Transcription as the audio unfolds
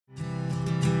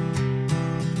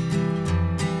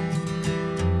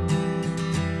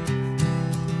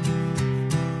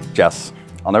Jess,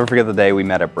 I'll never forget the day we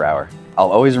met at Brower.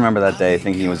 I'll always remember that day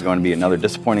thinking it was going to be another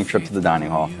disappointing trip to the dining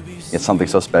hall, yet something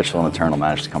so special and eternal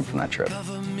managed to come from that trip.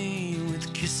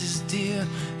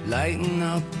 Lighten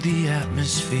up the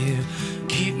atmosphere,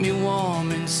 keep me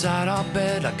warm inside our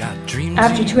bed. I got dreams.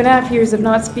 After 2.5 years of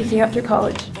not speaking after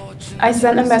college, I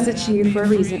sent a message to you for a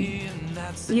reason.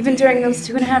 Even during those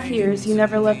 2.5 years, you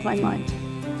never left my mind.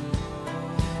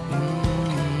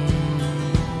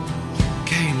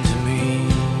 Came to me.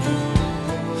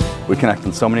 We connect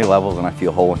on so many levels and I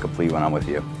feel whole and complete when I'm with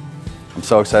you. I'm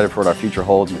so excited for what our future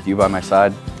holds, and with you by my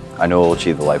side, I know we'll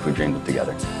achieve the life we dreamed of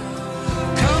together.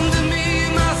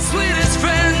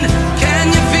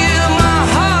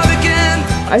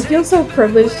 I feel so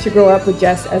privileged to grow up with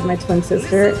Jess as my twin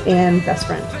sister and best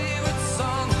friend.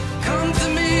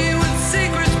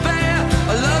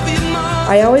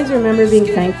 I always remember being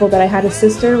thankful that I had a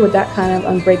sister with that kind of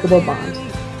unbreakable bond.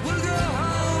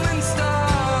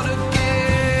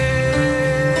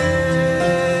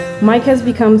 Mike has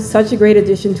become such a great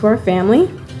addition to our family.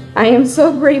 I am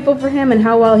so grateful for him and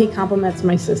how well he complements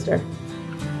my sister.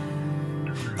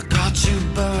 I caught you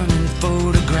burning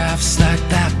photographs like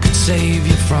that could save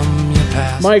you from your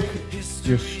past. Mike,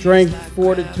 your strength,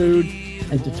 fortitude,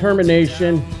 and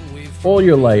determination all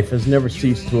your life has never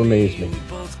ceased to amaze me.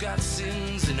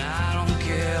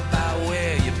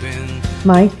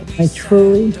 Mike, I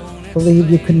truly believe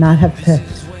you could not have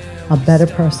picked a better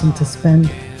person to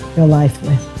spend your life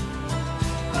with.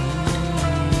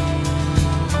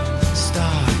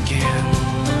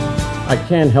 I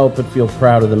can't help but feel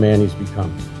proud of the man he's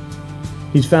become.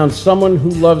 He's found someone who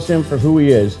loves him for who he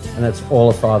is, and that's all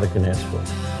a father can ask for.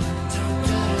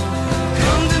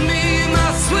 Come to me,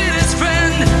 my sweetest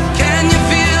friend. Can you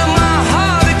feel my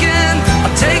heart again?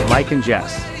 I'll take Mike and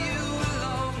Jess,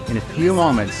 in a few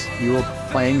moments, you will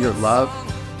proclaim your love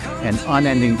and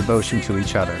unending devotion to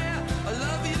each other.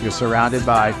 You're surrounded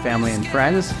by family and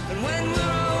friends.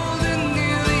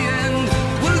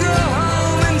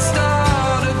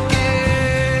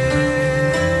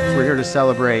 We're here to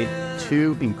celebrate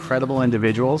two incredible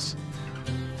individuals.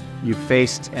 You've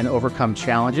faced and overcome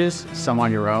challenges, some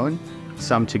on your own,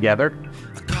 some together.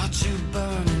 I caught you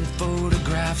burning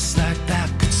photographs like that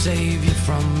could save you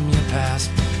from your past.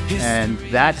 And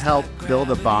that helped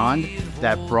build a bond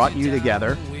that brought you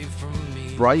together,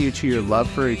 brought you to your love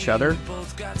for each other,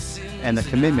 and the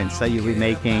commitments that you'll be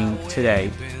making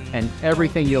today, and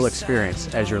everything you'll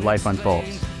experience as your life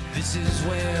unfolds. This is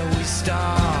where we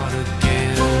start again.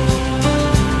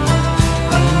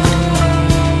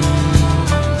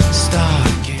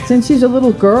 Since she's a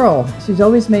little girl, she's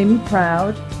always made me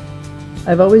proud.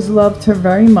 I've always loved her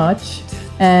very much.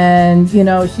 And, you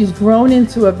know, she's grown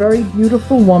into a very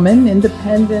beautiful woman,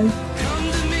 independent.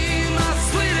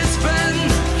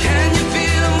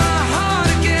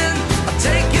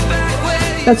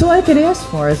 That's all I could ask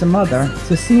for as a mother,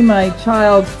 to see my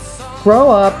child grow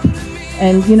up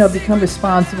and, you know, become a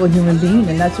responsible human being.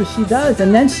 And that's what she does.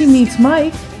 And then she meets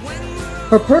Mike,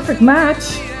 her perfect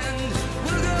match.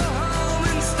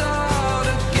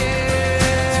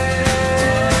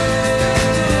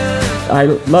 I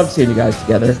love seeing you guys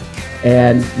together,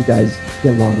 and you guys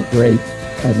get along great.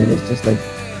 I mean, it's just like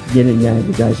yin and yang.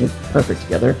 You guys are perfect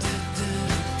together.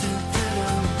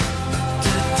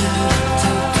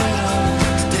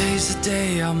 Today's the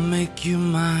day I'll make you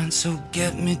mine, so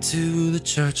get me to the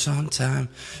church on time.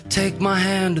 Take my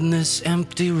hand in this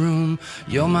empty room.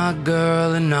 You're my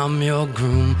girl and I'm your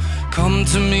groom. Come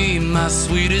to me, my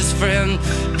sweetest friend.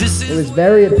 It was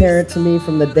very apparent to me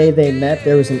from the day they met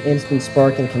there was an instant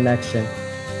spark and connection.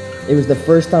 It was the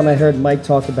first time I heard Mike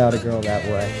talk about a girl that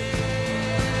way.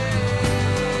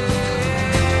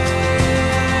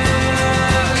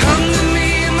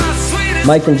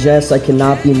 Mike and Jess, I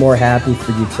cannot be more happy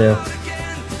for you two.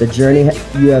 The journey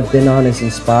you have been on is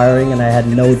inspiring, and I had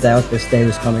no doubt this day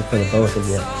was coming for the both of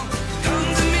you.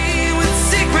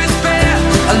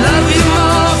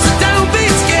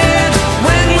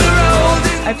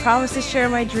 I promise to share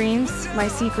my dreams, my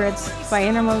secrets, my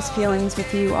innermost feelings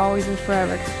with you always and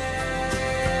forever.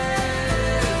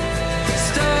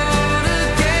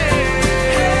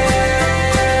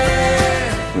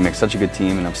 We make such a good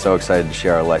team, and I'm so excited to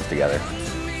share our life together.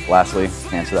 Lastly,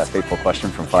 to answer that fateful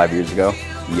question from 5 years ago,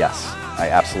 yes, I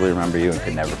absolutely remember you and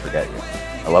could never forget you.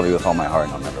 I love you with all my heart,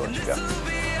 and I'll never let you go.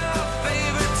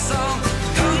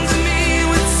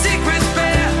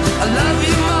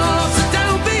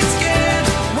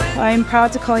 I am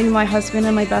proud to call you my husband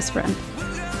and my best friend.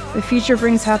 The future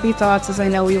brings happy thoughts, as I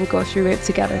know we will go through it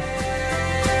together.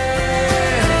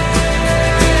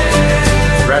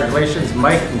 Congratulations,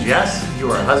 Mike and Jess.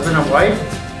 You are husband and wife.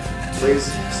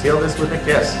 please seal this with a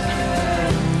kiss.